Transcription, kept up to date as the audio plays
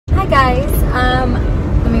guys,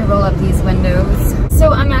 let me roll up these windows.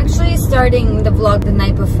 So I'm actually starting the vlog the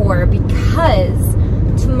night before because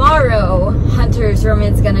tomorrow Hunter's room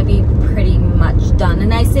is gonna be pretty much done.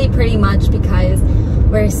 And I say pretty much because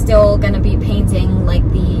we're still gonna be painting like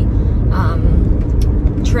the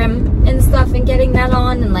trim and stuff and getting that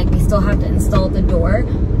on, and like we still have to install the door,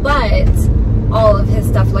 but all of his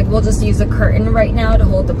stuff, like we'll just use a curtain right now to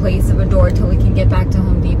hold the place of a door till we can get back to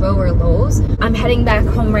Home Depot or Lowe's. I'm heading back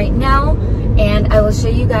home right now and I will show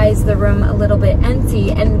you guys the room a little bit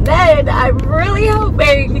empty, and then I'm really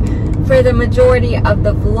hoping for the majority of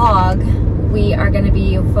the vlog we are going to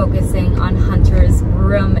be focusing on Hunter's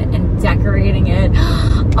room and decorating it.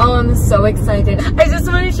 Oh, I'm so excited. I just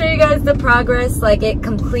want to show you guys the progress, like it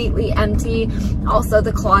completely empty. Also,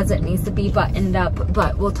 the closet needs to be buttoned up,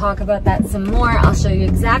 but we'll talk about that some more. I'll show you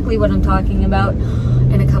exactly what I'm talking about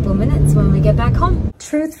in a couple of minutes when we get back home.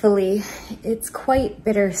 Truthfully, it's quite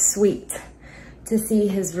bittersweet to see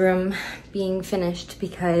his room being finished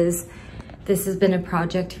because this has been a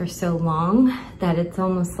project for so long that it's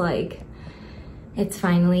almost like it's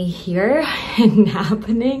finally here and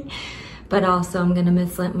happening. But also I'm gonna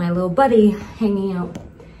miss my little buddy hanging out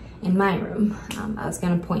in my room. I was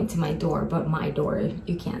gonna point to my door, but my door,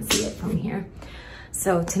 you can't see it from here.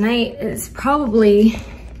 So tonight is probably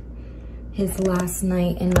his last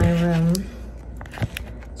night in my room.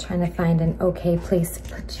 Trying to find an okay place to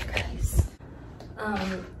put you guys.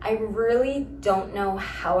 I really don't know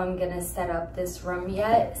how I'm gonna set up this room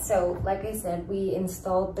yet. So like I said, we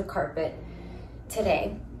installed the carpet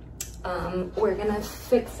today. We're gonna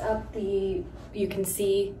fix up you can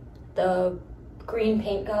see the green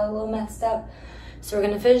paint got a little messed up. So we're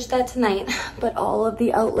gonna finish that tonight, but all of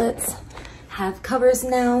the outlets have covers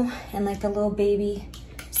now and like the little baby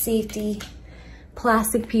safety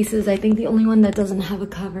plastic pieces. I think the only one that doesn't have a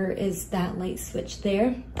cover is that light switch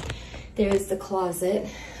there. There's the closet.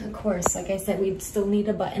 Of course, like I said, we still need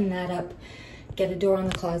to button that up, get a door on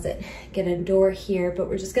the closet, get a door here, but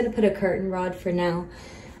we're just gonna put a curtain rod for now,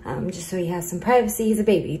 just so he has some privacy. He's a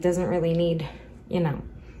baby, he doesn't really need, you know,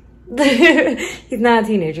 he's not a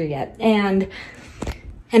teenager yet. And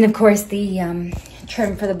of course the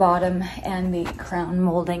trim for the bottom and the crown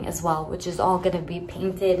molding as well, which is all gonna be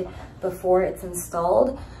painted before it's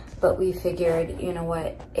installed. But we figured, you know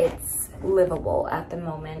what, it's livable at the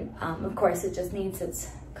moment. Of course, it just needs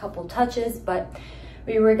its couple touches, but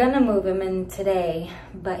we were gonna move him in today,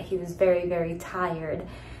 but he was very, very tired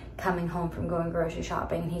coming home from going grocery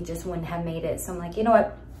shopping. He just wouldn't have made it. So I'm like, you know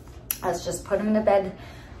what, let's just put him to bed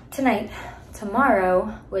tonight.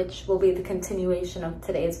 Tomorrow, which will be the continuation of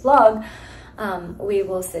today's vlog, we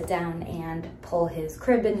will sit down and pull his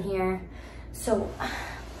crib in here. So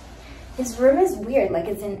his room is weird, like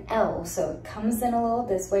it's an L, so it comes in a little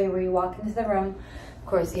this way where you walk into the room. Of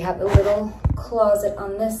course, you have the little closet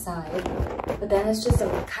on this side, but then it's just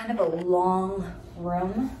a kind of a long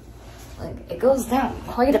room. Like it goes down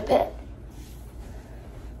quite a bit.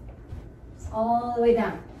 It's all the way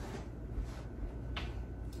down.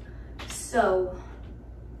 So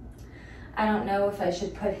I don't know if I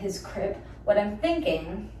should put his crib. What I'm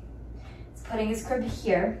thinking is putting his crib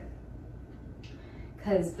here,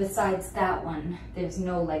 because besides that one, there's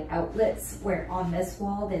no like outlets, where on this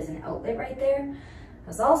wall, there's an outlet right there. I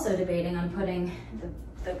was also debating on putting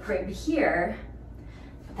the crib here,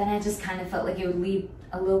 but then I just kind of felt like it would leave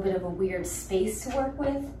a little bit of a weird space to work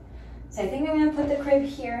with. So I think I'm gonna put the crib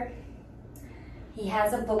here. He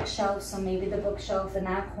has a bookshelf, so maybe the bookshelf in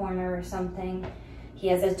that corner or something. He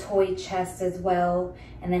has a toy chest as well,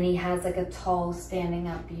 and then he has like a tall standing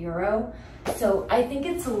up bureau. So I think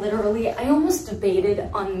it's literally, I almost debated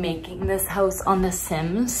on making this house on The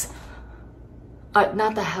Sims.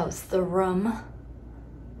 Not the house, the room.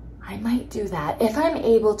 I might do that. If I'm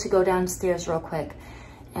able to go downstairs real quick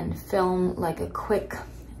and film like a quick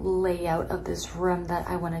layout of this room that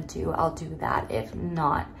I want to do, I'll do that. If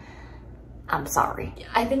not, I'm sorry.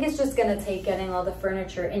 I think it's just gonna take getting all the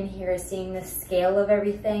furniture in here, seeing the scale of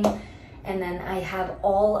everything, and then I have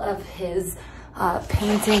all of his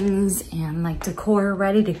paintings and like decor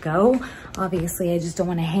ready to go. Obviously, I just don't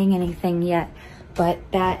want to hang anything yet, but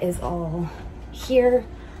that is all here.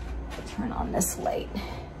 I'll turn on this light.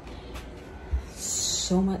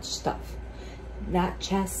 So much stuff. That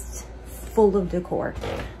chest full of decor,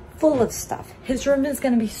 full of stuff. His room is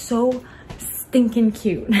gonna be so stinking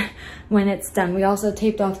cute when it's done. We also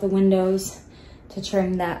taped off the windows to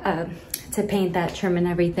trim that, to paint that trim and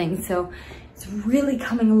everything. So it's really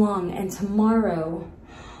coming along. And tomorrow,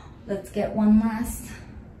 let's get one last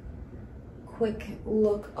quick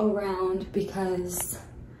look around, because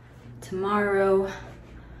tomorrow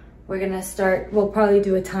we're gonna start, we'll probably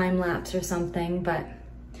do a time lapse or something, but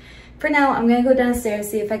for now, I'm gonna go downstairs,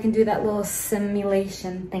 see if I can do that little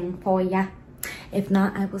simulation thing for ya. If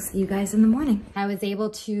not, I will see you guys in the morning. I was able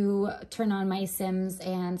to turn on my Sims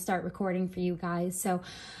and start recording for you guys. So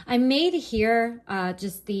I made here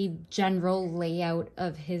just the general layout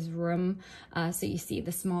of his room. So you see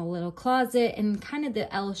the small little closet and kind of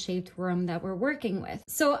the L-shaped room that we're working with.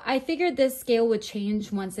 So I figured this scale would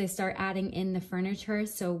change once I start adding in the furniture.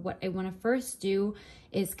 So what I want to first do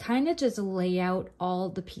is kind of just lay out all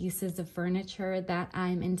the pieces of furniture that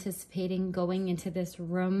I'm anticipating going into this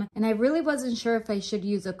room. And I really wasn't sure if I should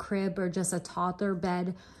use a crib or just a toddler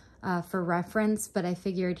bed for reference, but I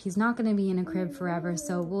figured he's not going to be in a crib forever,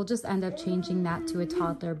 so we'll just end up changing that to a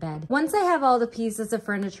toddler bed. Once I have all the pieces of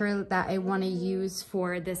furniture that I want to use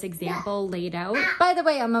for this example laid out, by the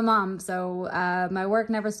way, I'm a mom, so my work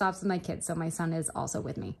never stops with my kids, so my son is also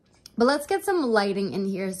with me. But let's get some lighting in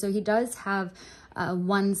here. So he does have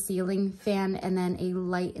one ceiling fan and then a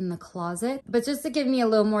light in the closet. But just to give me a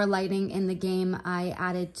little more lighting in the game, I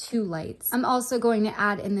added 2 lights. I'm also going to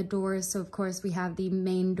add in the doors. So of course we have the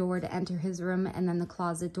main door to enter his room and then the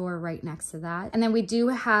closet door right next to that. And then we do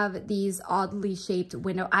have these oddly shaped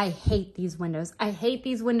windows. I hate these windows. I hate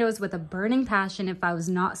these windows with a burning passion. If I was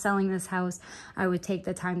not selling this house, I would take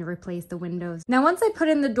the time to replace the windows. Now, once I put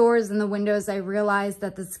in the doors and the windows, I realized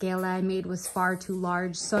that the scale that I made was far too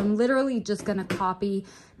large. So I'm literally just gonna copy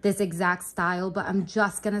this exact style, but I'm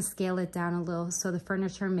just gonna scale it down a little so the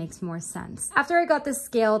furniture makes more sense. After I got this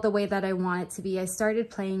scale the way that I want it to be, I started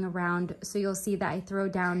playing around. So you'll see that I throw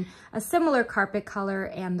down a similar carpet color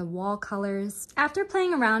and the wall colors. After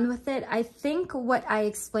playing around with it, I think what I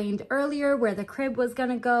explained earlier, where the crib was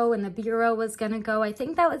gonna go and the bureau was gonna go, I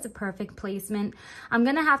think that was a perfect placement. I'm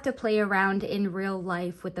gonna have to play around in real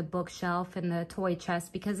life with the bookshelf and the toy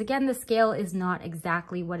chest, because again, the scale is not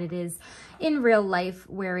exactly what it is in real life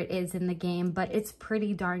where it is in the game, but it's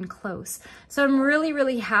pretty darn close. So I'm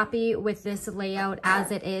really happy with this layout as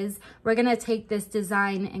it is. We're gonna take this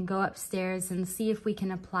design and go upstairs and see if we can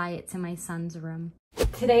apply it to my son's room.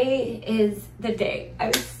 Today is the day.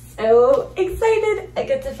 I'm so excited. I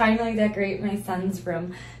get to finally decorate my son's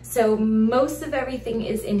room. So most of everything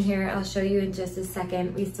is in here. I'll show you in just a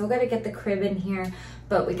second. We still gotta get the crib in here,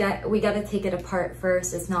 but we gotta take it apart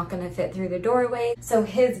first. It's not gonna fit through the doorway. So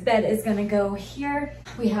his bed is gonna go here.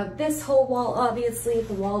 We have this whole wall, obviously,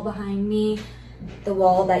 the wall behind me, the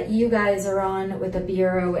wall that you guys are on with the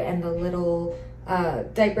bureau and the little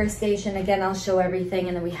diaper station. Again, I'll show everything,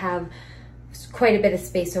 and then we have quite a bit of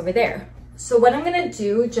space over there. So what I'm gonna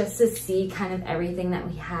do, just to see kind of everything that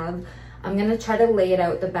we have, I'm gonna try to lay it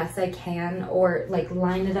out the best I can, or like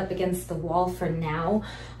line it up against the wall for now.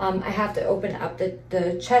 I have to open up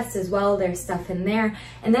the chest as well. There's stuff in there.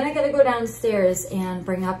 And then I gotta go downstairs and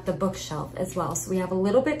bring up the bookshelf as well. So we have a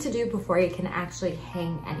little bit to do before you can actually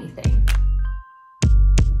hang anything.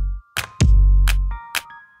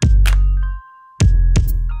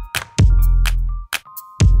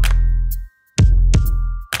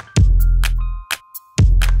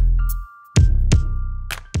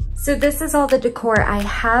 So this is all the decor I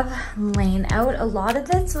have laying out. A lot of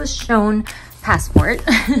this was shown, passport.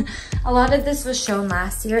 A lot of this was shown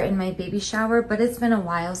last year in my baby shower, but it's been a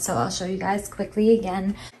while, so I'll show you guys quickly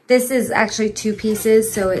again. This is actually 2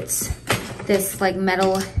 pieces, so it's this like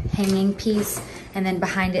metal hanging piece, and then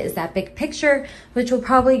behind it is that big picture, which will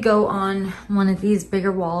probably go on one of these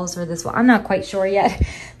bigger walls or this wall. I'm not quite sure yet,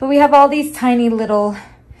 but we have all these tiny little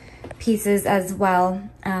pieces as well.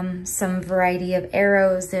 Some variety of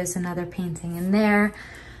arrows. There's another painting in there.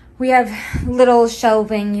 We have little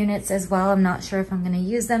shelving units as well. I'm not sure if I'm going to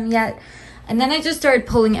use them yet. And then I just started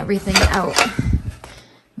pulling everything out.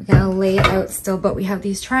 We gotta lay it out still, but we have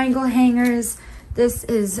these triangle hangers. This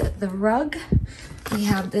is the rug. We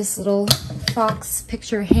have this little fox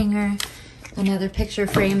picture hanger, another picture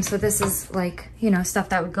frame. So this is like, you know, stuff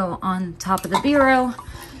that would go on top of the bureau.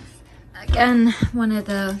 Again, one of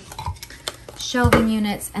the shelving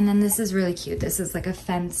units. And then this is really cute. This is like a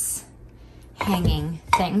fence hanging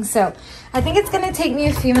thing. So I think it's gonna take me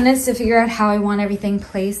a few minutes to figure out how I want everything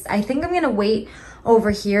placed. I think I'm gonna wait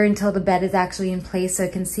over here until the bed is actually in place so I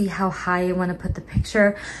can see how high I want to put the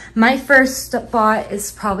picture. My first spot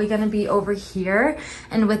is probably going to be over here.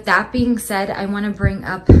 And with that being said, I want to bring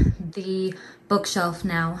up the bookshelf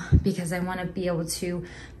now because I want to be able to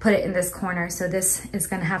put it in this corner. So this is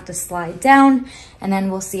going to have to slide down, and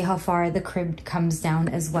then we'll see how far the crib comes down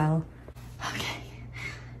as well. Okay.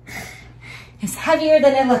 It's heavier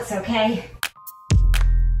than it looks, okay?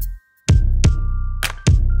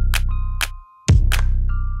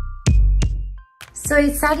 So I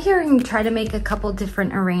sat here and tried to make a couple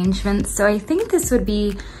different arrangements. So I think this would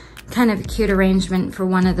be kind of a cute arrangement for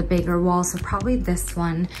one of the bigger walls, so probably this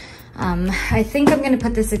one. I think I'm gonna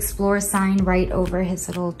put this Explore sign right over his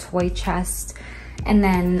little toy chest. And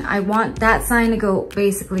then I want that sign to go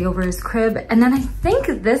basically over his crib. And then I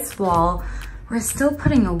think this wall, we're still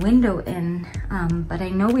putting a window in, but I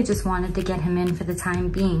know we just wanted to get him in for the time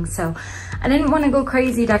being. So I didn't want to go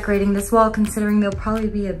crazy decorating this wall, considering there'll probably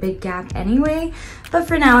be a big gap anyway. But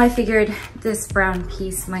for now, I figured this brown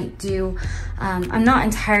piece might do. I'm not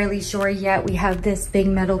entirely sure yet. We have this big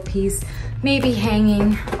metal piece maybe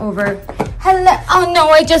hanging over. Hello, oh no,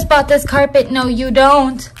 I just bought this carpet. No, you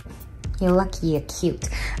don't. You're lucky, you're cute.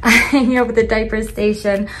 Hanging over the diaper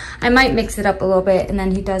station. I might mix it up a little bit, and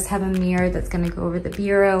then he does have a mirror that's gonna go over the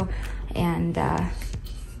bureau, and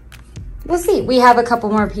we'll see. We have a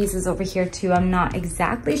couple more pieces over here too. I'm not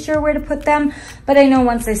exactly sure where to put them, but I know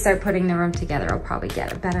once I start putting the room together, I'll probably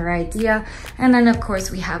get a better idea. And then of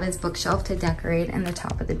course we have his bookshelf to decorate and the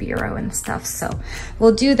top of the bureau and stuff. So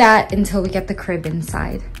we'll do that until we get the crib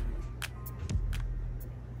inside.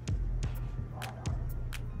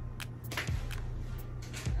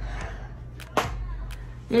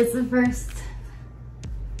 Here's the first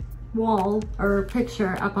wall or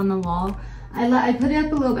picture up on the wall. I put it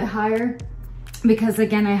up a little bit higher because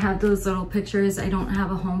again, I have those little pictures I don't have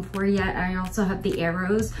a home for yet. I also have the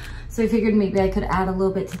arrows. So I figured maybe I could add a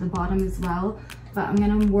little bit to the bottom as well, but I'm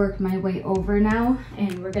gonna work my way over now,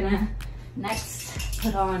 and we're gonna next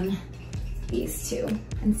put on these two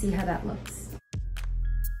and see how that looks.